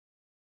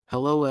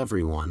Hello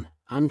everyone,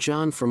 I'm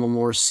John from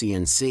Amore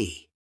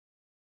CNC.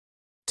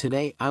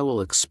 Today I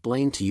will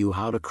explain to you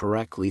how to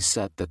correctly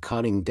set the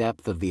cutting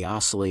depth of the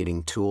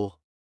oscillating tool.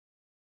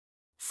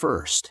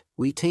 First,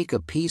 we take a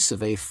piece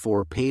of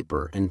A4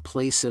 paper and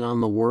place it on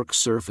the work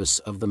surface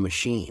of the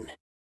machine.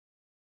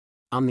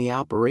 On the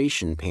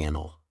operation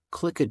panel,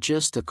 click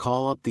Adjust to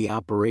call up the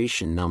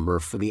operation number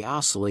for the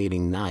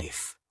oscillating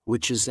knife,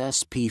 which is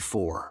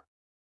SP4.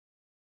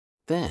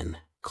 Then,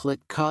 click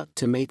Cut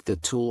to make the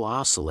tool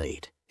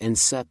oscillate, and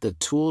set the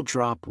tool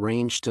drop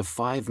range to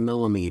 5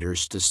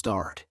 mm to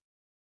start.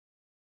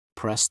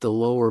 Press the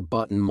lower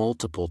button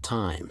multiple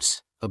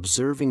times,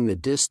 observing the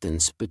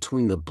distance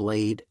between the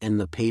blade and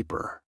the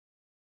paper.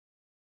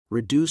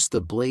 Reduce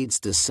the blade's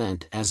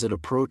descent as it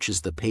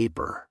approaches the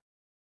paper.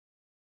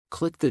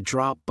 Click the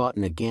drop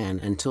button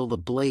again until the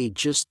blade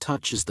just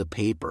touches the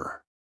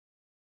paper.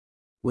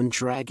 When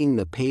dragging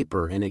the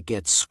paper and it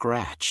gets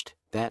scratched,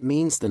 that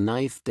means the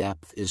knife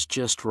depth is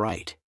just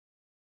right.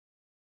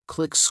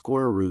 Click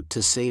square root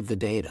to save the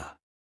data.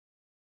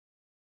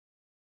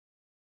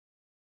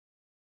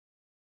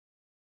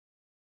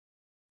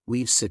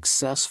 We've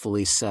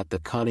successfully set the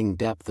cutting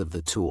depth of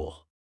the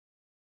tool.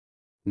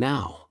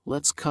 Now,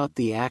 let's cut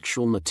the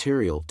actual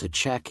material to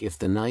check if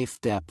the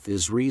knife depth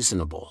is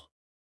reasonable.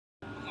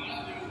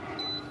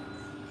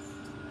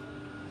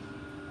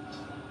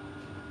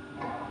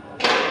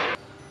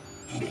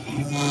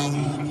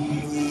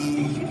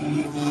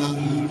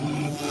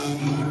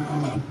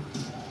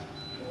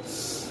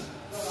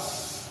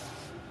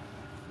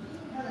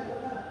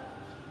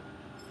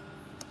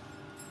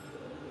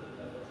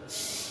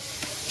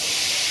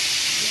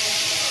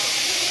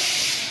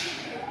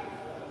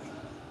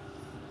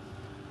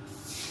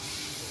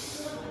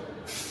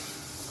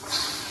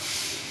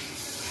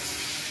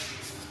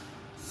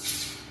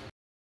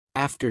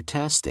 After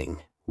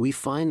testing, we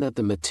find that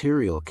the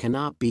material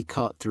cannot be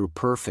cut through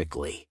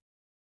perfectly.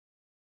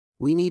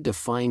 We need to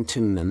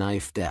fine-tune the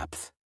knife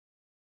depth.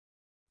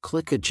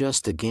 Click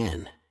Adjust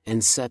again,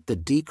 and set the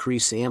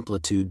decrease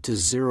amplitude to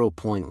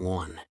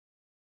 0.1.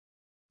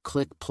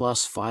 Click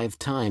 +5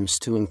 times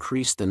to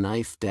increase the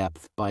knife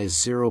depth by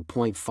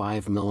 0.5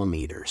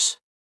 mm.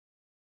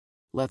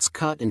 Let's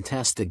cut and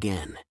test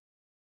again.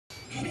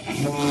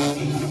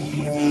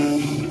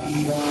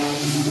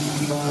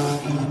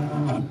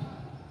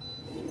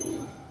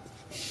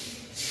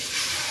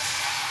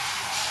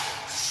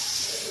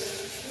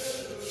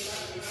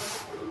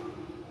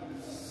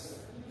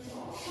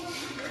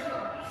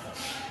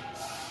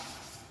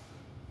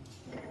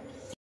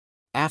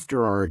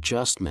 After our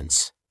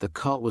adjustments, the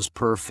cut was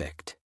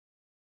perfect.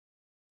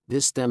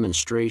 This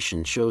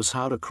demonstration shows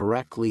how to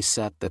correctly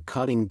set the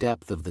cutting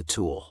depth of the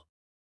tool.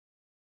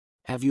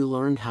 Have you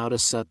learned how to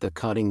set the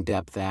cutting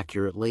depth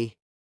accurately?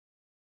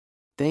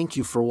 Thank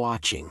you for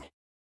watching.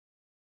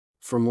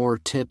 For more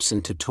tips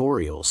and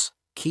tutorials,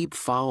 keep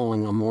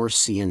following Amore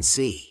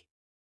CNC.